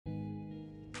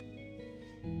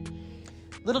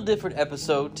Little different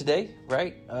episode today,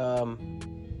 right?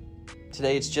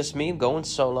 Today it's just me. I'm going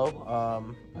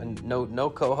solo. No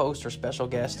co-host or special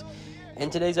guest.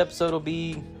 And today's episode will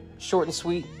be short and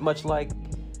sweet, much like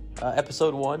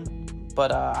episode 1.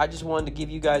 But I just wanted to give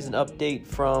you guys an update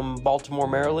from Baltimore,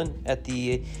 Maryland at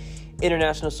the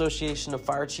International Association of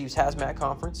Fire Chiefs Hazmat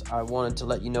Conference. I wanted to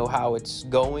let you know how it's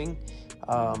going.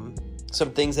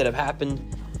 Some things that have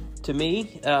happened to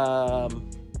me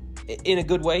in a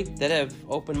good way that have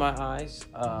opened my eyes.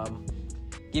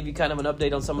 Give you kind of an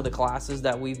update on some of the classes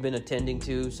that we've been attending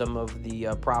to, some of the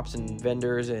props and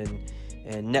vendors and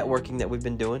networking that we've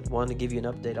been doing. Wanted to give you an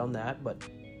update on that. But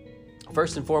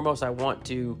first and foremost, I want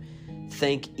to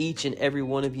thank each and every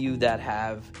one of you that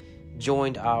have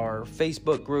joined our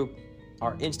Facebook group,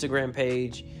 our Instagram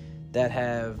page, that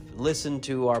have listened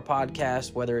to our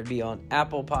podcast, whether it be on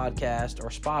Apple Podcast or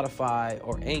Spotify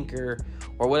or Anchor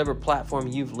or whatever platform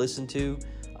you've listened to.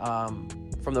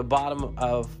 From the bottom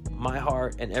of my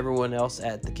heart and everyone else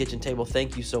at the kitchen table,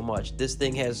 thank you so much. This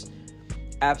thing has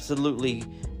absolutely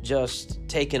just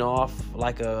taken off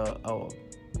like a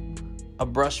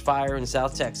brush fire in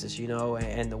South Texas,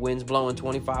 and the wind's blowing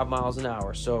 25 miles an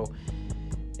hour. So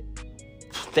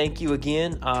thank you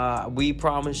again. We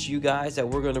promise you guys that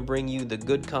we're going to bring you the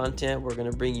good content. We're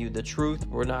going to bring you the truth.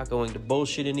 We're not going to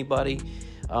bullshit anybody.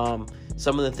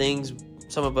 Some of the things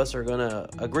some of us are going to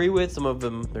agree with, some of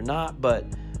them they're not, but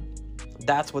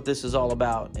that's what this is all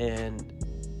about. And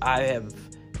I have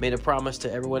made a promise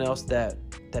to everyone else that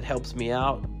helps me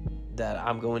out that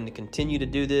I'm going to continue to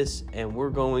do this, and we're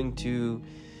going to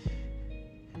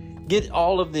get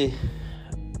all of the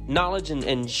knowledge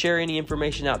and share any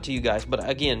information out to you guys. But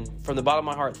again, from the bottom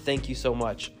of my heart, thank you so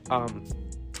much.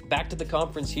 Back to the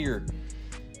conference here.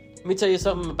 Let me tell you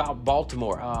something about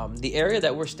Baltimore. The area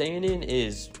that we're staying in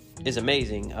is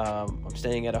amazing. I'm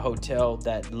staying at a hotel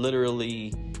that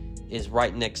literally is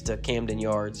right next to Camden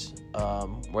Yards,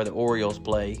 where the Orioles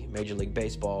play Major League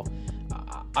Baseball.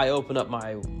 I open up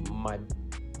my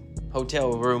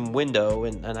hotel room window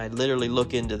and I literally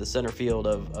look into the center field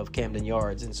of Camden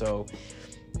Yards, and so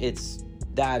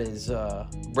that is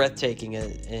breathtaking.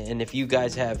 And if you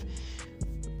guys have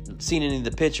seen any of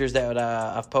the pictures that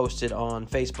I've posted on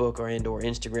Facebook or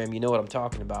Instagram, you know what I'm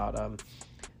talking about. I've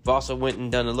also went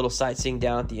and done a little sightseeing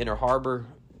down at the Inner Harbor.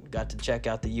 Got to check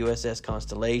out the USS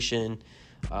Constellation,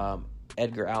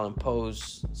 Edgar Allan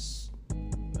Poe's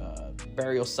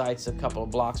burial sites a couple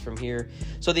of blocks from here.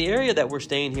 So the area that we're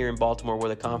staying here in Baltimore, where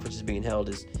the conference is being held,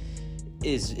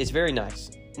 is very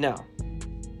nice. Now,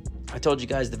 I told you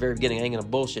guys at the very beginning, I ain't gonna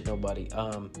bullshit nobody.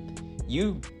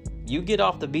 You get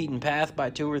off the beaten path by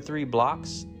 2 or 3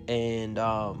 blocks, and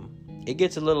it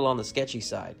gets a little on the sketchy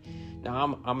side.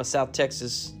 Now, I'm a South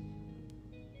Texas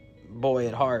boy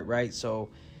at heart, right? So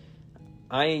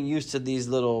I ain't used to these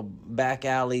little back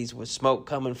alleys with smoke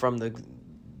coming from the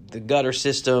gutter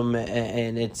system,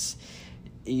 and it's,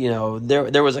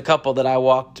 there was a couple that I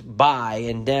walked by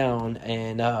and down,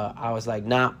 and I was like,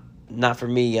 not for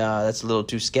me. That's a little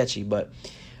too sketchy. But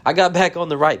I got back on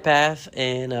the right path,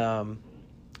 and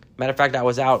matter of fact, I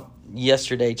was out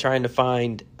yesterday trying to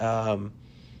find.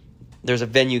 There's a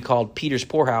venue called Peter's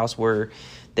Poorhouse where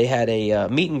they had a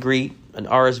meet and greet, an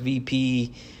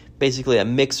RSVP, basically a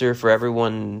mixer for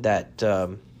everyone that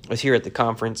was here at the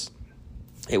conference.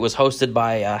 It was hosted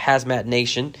by Hazmat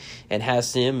Nation and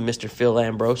HazSim, Mr. Phil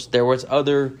Ambrose. There was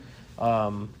other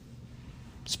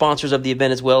sponsors of the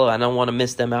event as well. I don't want to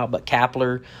miss them out, but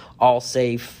Kapler, All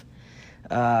Safe.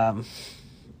 There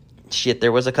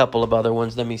was a couple of other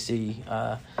ones. Let me see.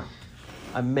 I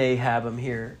may have them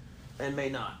here and may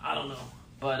not. I don't know.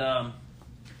 But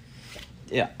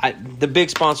the big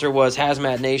sponsor was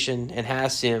Hazmat Nation and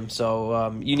HazSim.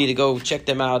 So you need to go check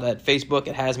them out at Facebook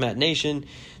at Hazmat Nation.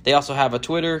 They also have a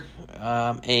Twitter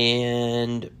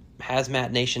and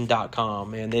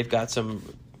hazmatnation.com, and they've got some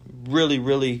really,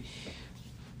 really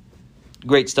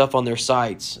great stuff on their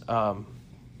sites. But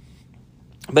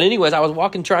anyways, I was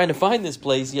walking trying to find this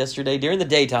place yesterday during the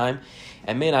daytime,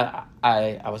 and man,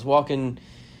 I was walking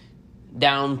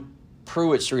down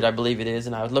Pruitt Street, I believe it is,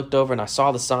 and I looked over and I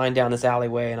saw the sign down this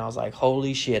alleyway, and I was like,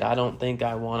 holy shit, I don't think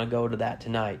I want to go to that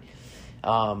tonight.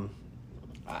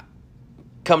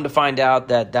 Come to find out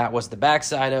that was the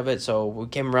backside of it, so we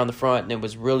came around the front, and it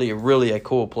was really a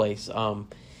cool place.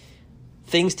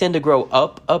 Things tend to grow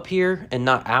up here and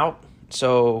not out,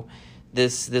 so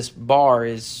this bar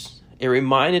it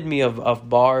reminded me of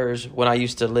bars when I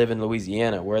used to live in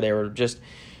Louisiana, where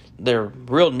they're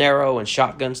real narrow and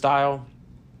shotgun style,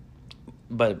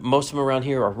 but most of them around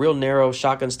here are real narrow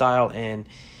shotgun style,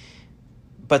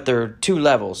 but they're 2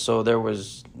 levels. So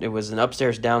it was an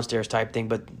upstairs, downstairs type thing,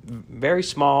 but very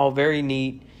small, very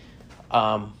neat.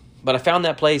 But I found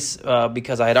that place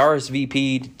because I had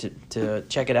RSVP'd to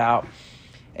check it out,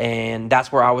 and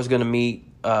that's where I was going to meet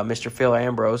Mr. Phil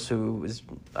Ambrose, who is,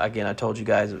 again, I told you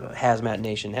guys, Hazmat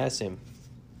Nation has him.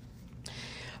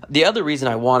 The other reason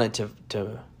I wanted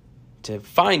to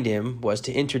find him was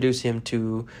to introduce him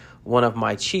to one of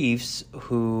my chiefs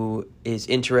who is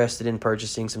interested in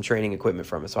purchasing some training equipment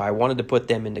from us. So I wanted to put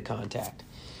them into contact.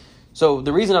 So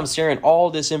the reason I'm sharing all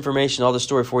this information, all this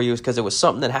story for you, is because it was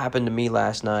something that happened to me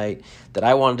last night that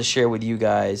I wanted to share with you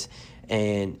guys,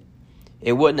 and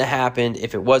it wouldn't have happened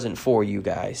if it wasn't for you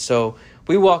guys. So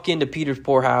we walk into Peter's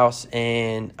Poorhouse,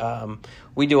 and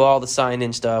we do all the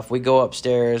sign-in stuff. We go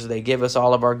upstairs. They give us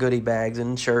all of our goodie bags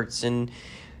and shirts and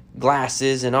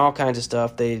glasses and all kinds of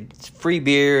stuff. It's free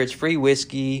beer, it's free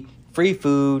whiskey, free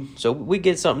food. So we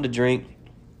get something to drink.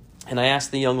 And I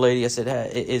asked the young lady, I said,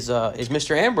 hey, is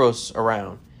Mr. Ambrose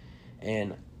around?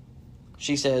 And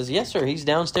she says, yes, sir, he's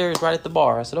downstairs right at the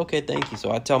bar. I said, okay, thank you.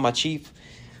 So I tell my chief,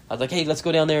 I was like, hey, let's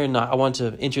go down there, and I want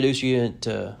to introduce you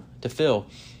to Phil.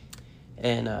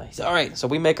 And he said, all right. So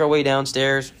we make our way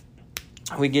downstairs.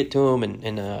 We get to him,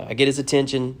 and I get his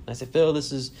attention. I said, Phil,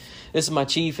 this is my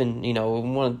chief, and, we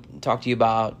want to talk to you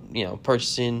about,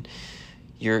 purchasing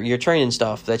your training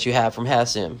stuff that you have from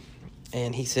HASM.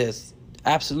 And he says,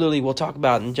 absolutely, we'll talk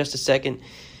about it in just a second.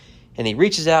 And he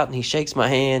reaches out, and he shakes my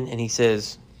hand, and he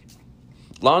says,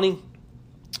 Lonnie,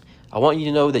 I want you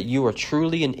to know that you are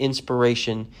truly an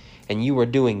inspiration, and you are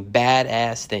doing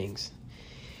badass things.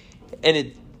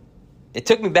 And it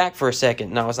took me back for a second,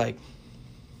 and I was like,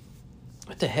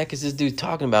 what the heck is this dude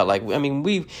talking about? Like, I mean,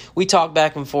 we talk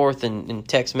back and forth in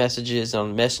text messages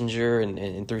on Messenger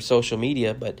and through social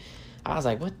media, but I was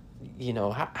like, what,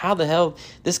 how the hell,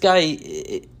 this guy,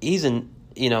 he's an,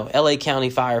 LA County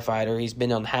firefighter. He's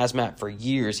been on hazmat for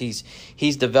years.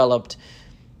 He's developed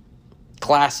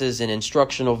classes and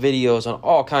instructional videos on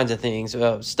all kinds of things,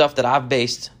 stuff that I've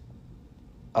based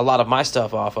a lot of my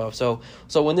stuff off of. So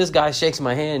when this guy shakes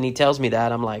my hand and he tells me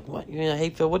that, I'm like, what? Hey,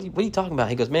 Phil, what are you talking about?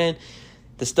 He goes, man,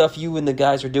 the stuff you and the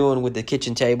guys are doing with the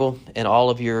kitchen table and all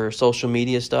of your social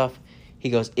media stuff, he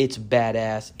goes, it's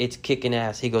badass, it's kicking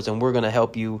ass. He goes, and we're going to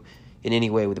help you in any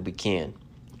way that we can.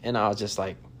 And I was just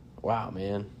like, wow,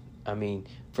 man. I mean,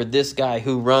 for this guy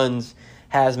who runs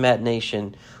Hazmat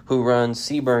Nation, who runs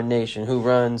Seaburn Nation, who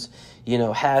runs,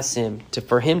 HASM,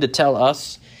 for him to tell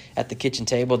us at the kitchen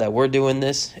table that we're doing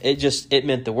this, it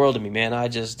meant the world to me, man. I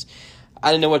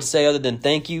didn't know what to say other than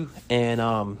thank you,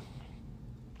 and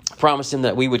promised him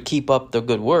that we would keep up the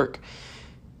good work.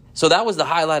 So that was the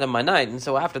highlight of my night. And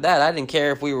so after that, I didn't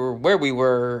care if we were where we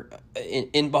were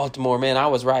in Baltimore, man. I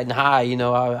was riding high.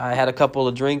 I had a couple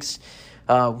of drinks.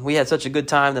 We had such a good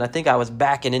time that I think I was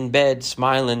back and in bed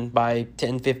smiling by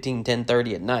 10:15,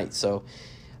 10:30 at night. So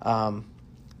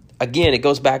again, it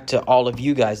goes back to all of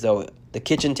you guys, though. The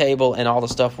kitchen table and all the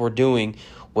stuff we're doing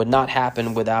would not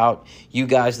happen without you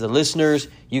guys, the listeners,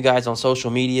 you guys on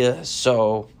social media.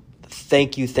 So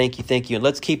thank you. And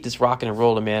let's keep this rocking and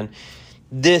rolling, man.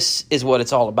 This is what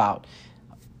it's all about.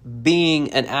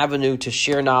 Being an avenue to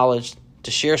share knowledge,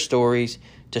 to share stories,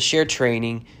 to share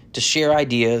training, to share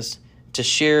ideas, to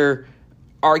share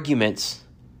arguments.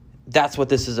 That's what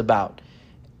this is about.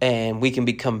 And we can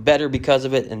become better because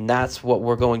of it, and that's what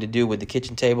we're going to do with the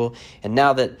kitchen table. And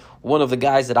now that one of the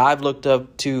guys that I've looked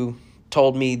up to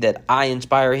told me that I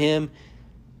inspire him,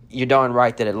 you're darn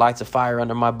right that it lights a fire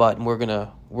under my butt, and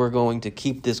we're going to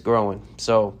keep this growing.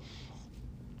 So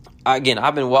again,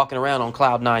 I've been walking around on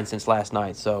cloud 9 since last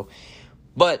night. So,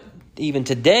 but even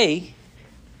today,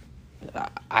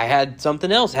 I had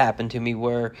something else happen to me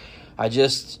where I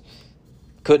just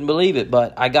couldn't believe it.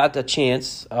 But I got the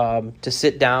chance to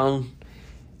sit down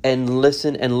and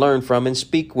listen and learn from and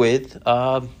speak with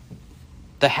the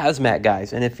hazmat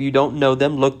guys. And if you don't know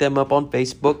them, look them up on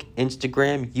Facebook,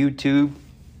 Instagram, YouTube.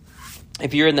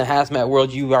 If you're in the hazmat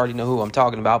world, you already know who I'm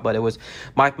talking about. But it was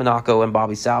Mike Monaco and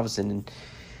Bobby Salveson. And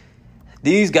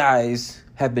these guys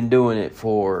have been doing it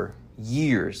for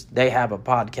years. They have a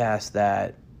podcast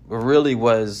that really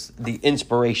was the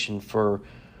inspiration for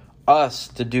us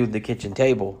to do the kitchen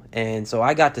table. And so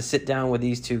I got to sit down with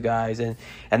these two guys, and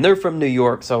they're from New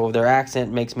York, so their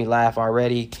accent makes me laugh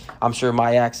already. I'm sure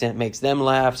my accent makes them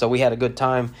laugh. So we had a good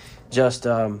time just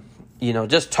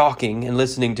talking and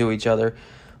listening to each other,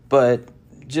 but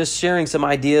just sharing some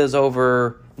ideas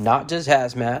over not just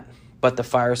hazmat, but the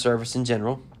fire service in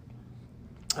general.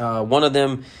 One of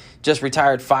them just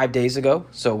retired 5 days ago,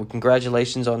 so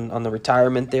congratulations on the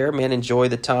retirement there. Man, enjoy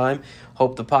the time.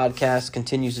 Hope the podcast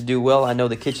continues to do well. I know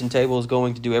the kitchen table is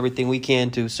going to do everything we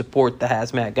can to support the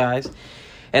hazmat guys.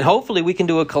 And hopefully we can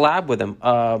do a collab with them.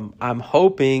 I'm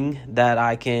hoping that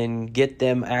I can get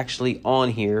them actually on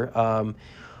here.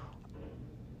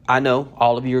 I know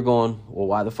all of you are going, well,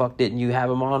 why the fuck didn't you have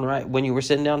them on right when you were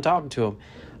sitting down talking to them?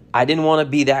 I didn't want to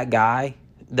be that guy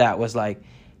that was like,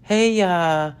 hey,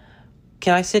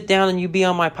 can I sit down and you be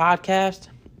on my podcast?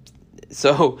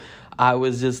 So I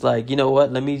was just like, you know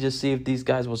what? Let me just see if these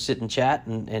guys will sit and chat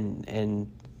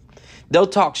and they'll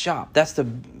talk shop.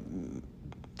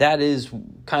 That is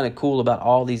kind of cool about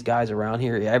all these guys around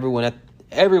here.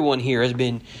 Everyone here has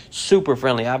been super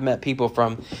friendly. I've met people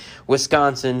from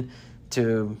Wisconsin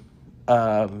to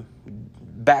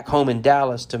back home in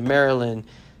Dallas to Maryland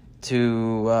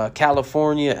to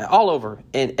California, all over.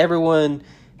 And everyone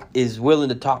is willing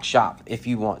to talk shop if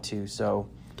you want to. So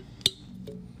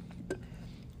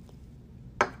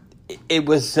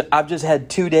I've just had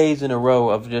 2 days in a row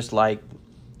of just like,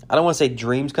 I don't want to say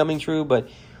dreams coming true, but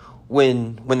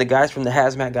when the guys from the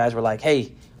hazmat guys were like,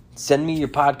 hey, send me your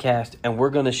podcast and we're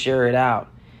going to share it out.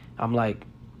 I'm like,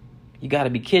 you got to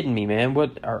be kidding me, man.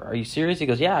 What are you serious? He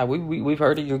goes, yeah, we've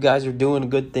heard it. You guys are doing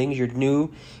good things. You're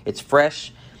new. It's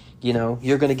fresh. You know,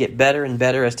 you're going to get better and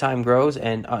better as time grows.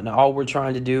 And all we're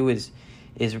trying to do is,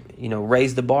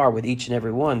 raise the bar with each and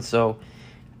every one. So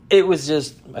it was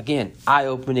just, again,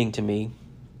 eye-opening to me.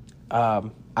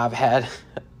 I've had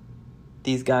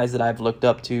these guys that I've looked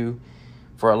up to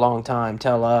for a long time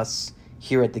tell us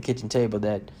here at the kitchen table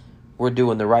that we're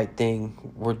doing the right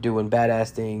thing. We're doing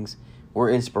badass things. We're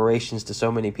inspirations to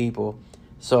so many people.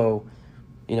 So,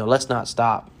 let's not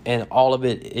stop. And all of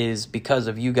it is because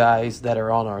of you guys that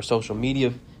are on our social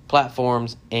media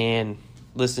platforms and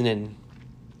listening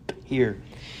here.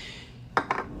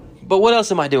 But what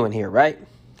else am I doing here, right?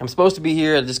 I'm supposed to be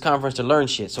here at this conference to learn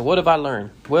shit. So what have I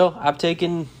learned? Well, I've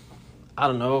taken,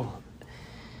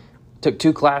 took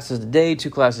 2 classes today, 2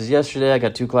 classes yesterday. I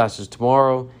got 2 classes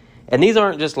tomorrow. And these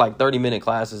aren't just like 30-minute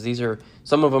classes.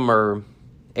 Some of them are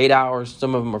 8 hours.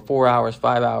 Some of them are 4 hours,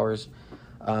 5 hours.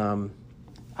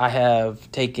 I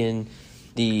have taken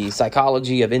the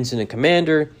psychology of incident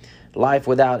commander, life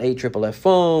without AFFF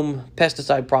foam,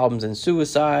 pesticide problems and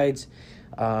suicides,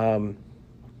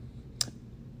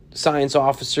 science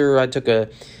officer. I took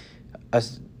the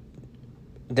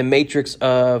matrix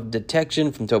of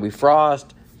detection from Toby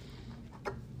Frost.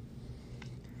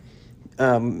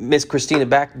 Dr. Christina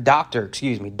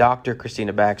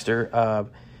Baxter.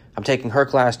 I'm taking her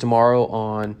class tomorrow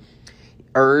on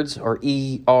ERDS or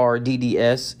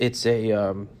ERDDS. It's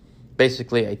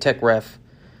basically a tech ref,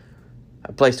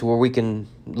 a place where we can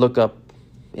look up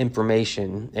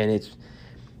information, and it's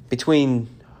between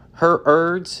her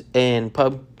ERDS and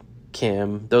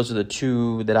PubChem. Those are the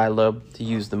 2 that I love to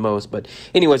use the most. But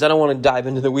anyways, I don't want to dive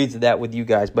into the weeds of that with you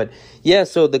guys. But yeah,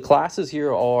 so the classes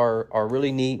here are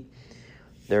really neat.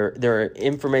 They're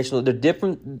informational. They're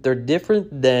different. They're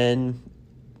different than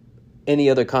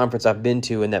any other conference I've been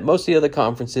to, and that most of the other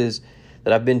conferences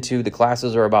that I've been to, the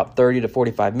classes are about 30 to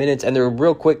 45 minutes, and they're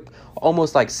real quick,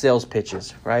 almost like sales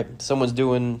pitches, right? Someone's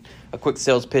doing a quick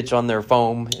sales pitch on their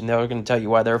foam, and they're going to tell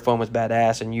you why their foam is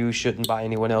badass and you shouldn't buy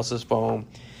anyone else's foam.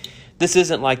 This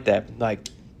isn't like that. Like,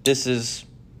 this is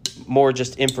more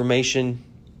just information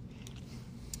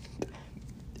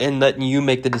and letting you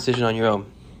make the decision on your own.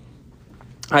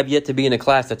 I've yet to be in a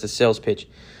class that's a sales pitch.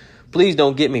 Please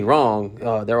don't get me wrong.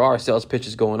 There are sales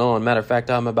pitches going on. Matter of fact,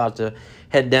 I'm about to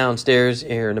head downstairs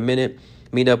here in a minute,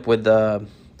 meet up with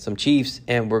some chiefs,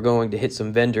 and we're going to hit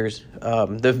some vendors.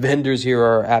 The vendors here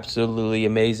are absolutely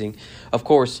amazing. Of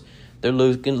course, they're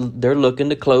looking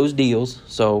to close deals,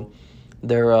 so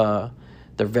they're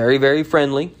very, very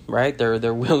friendly, right?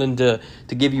 They're willing to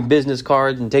give you business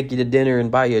cards and take you to dinner and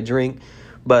buy you a drink,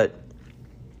 but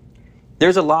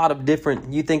there's a lot of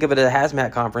different, you think of it as a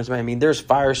hazmat conference, man. I mean, there's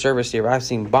fire service here. I've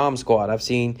seen Bomb Squad. I've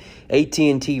seen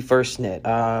AT&T FirstNet.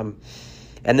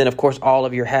 And then, of course, all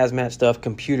of your hazmat stuff,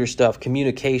 computer stuff,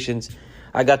 communications.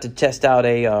 I got to test out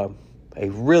a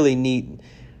really neat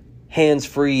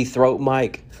hands-free throat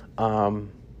mic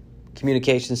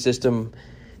communication system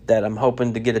that I'm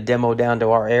hoping to get a demo down to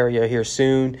our area here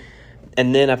soon.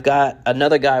 And then I've got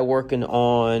another guy working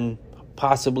on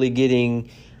possibly getting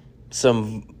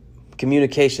some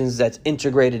communications that's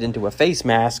integrated into a face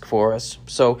mask for us.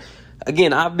 So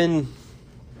again, I've been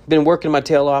working my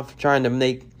tail off trying to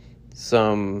make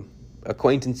some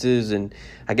acquaintances, and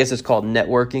I guess it's called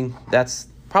networking. That's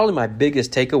probably my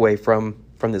biggest takeaway from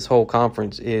this whole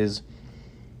conference is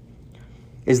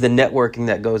is the networking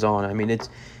that goes on. I mean,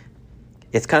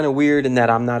 it's kind of weird in that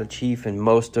I'm not a chief, and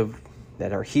most of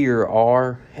that are here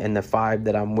are, and the 5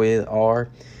 that I'm with are.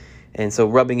 And so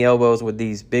rubbing elbows with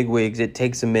these bigwigs, it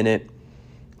takes a minute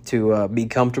to be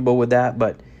comfortable with that.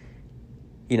 But,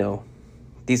 you know,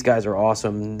 these guys are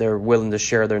awesome. They're willing to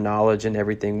share their knowledge and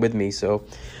everything with me. So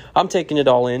I'm taking it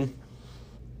all in.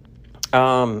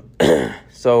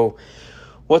 So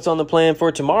what's on the plan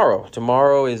for tomorrow?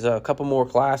 Tomorrow is a couple more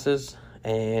classes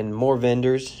and more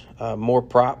vendors, more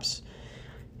props.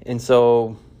 And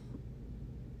so,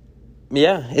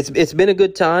 yeah, it's been a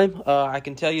good time. I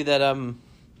can tell you that I'm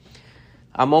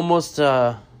almost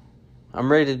I'm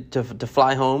ready to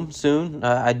fly home soon.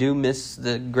 I do miss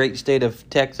the great state of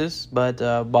Texas, but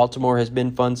Baltimore has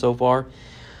been fun so far.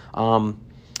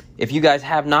 If you guys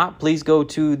have not, please go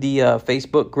to the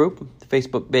Facebook group, the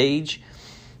Facebook page,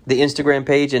 the Instagram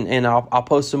page, and I'll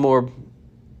post some more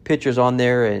pictures on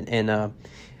there. And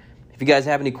if you guys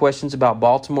have any questions about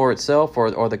Baltimore itself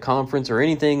or the conference or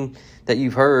anything that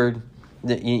you've heard,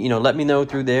 you know, let me know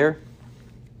through there,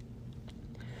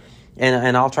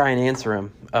 and I'll try and answer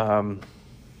them.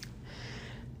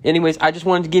 Anyways, I just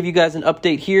wanted to give you guys an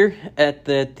update here at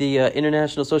the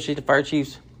International Association of Fire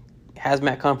Chiefs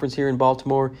Hazmat Conference here in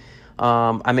Baltimore.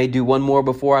 I may do one more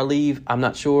before I leave. I'm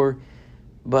not sure.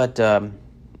 But,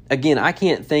 again, I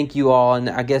can't thank you all, and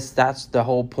I guess that's the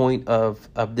whole point of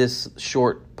this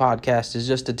short podcast, is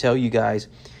just to tell you guys,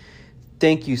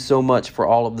 thank you so much for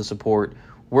all of the support.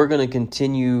 We're going to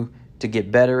continue to get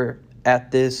better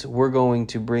at this. We're going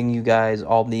to bring you guys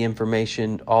all the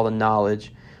information, all the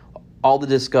knowledge, all the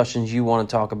discussions you want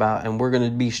to talk about, and we're going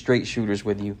to be straight shooters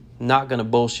with you. Not going to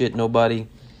bullshit nobody.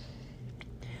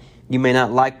 You may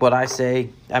not like what I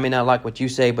say. I may not like what you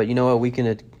say, but you know what? We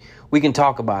can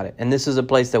talk about it, and this is a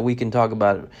place that we can talk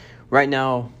about it. Right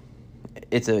now,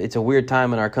 it's a weird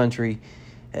time in our country,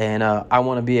 and I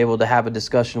want to be able to have a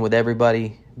discussion with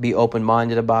everybody, be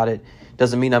open-minded about it.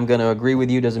 Doesn't mean I'm going to agree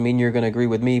with you. Doesn't mean you're going to agree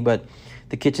with me, but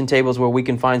the kitchen table is where we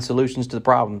can find solutions to the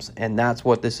problems, and that's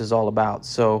what this is all about.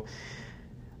 So,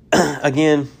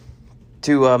 again,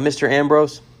 to Mr.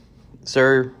 Ambrose,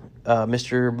 sir,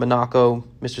 Mr. Monaco,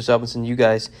 Mr. Selvinson, you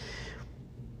guys,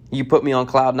 you put me on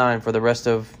cloud 9 for the rest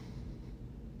of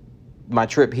my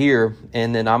trip here,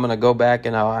 and then I'm going to go back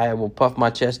and I will puff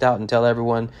my chest out and tell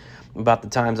everyone about the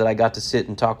times that I got to sit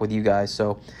and talk with you guys.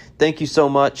 So thank you so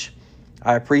much.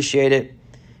 I appreciate it.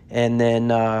 And then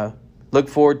look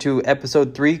forward to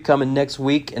episode 3 coming next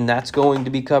week, and that's going to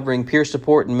be covering peer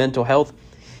support and mental health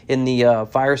in the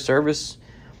fire service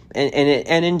and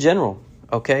in general.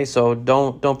 Okay, so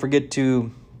don't forget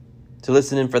to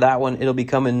listen in for that one. It'll be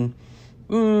coming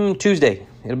Tuesday.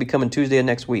 It'll be coming Tuesday of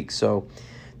next week. So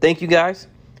thank you guys.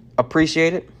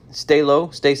 Appreciate it. Stay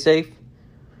low. Stay safe.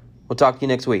 We'll talk to you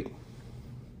next week.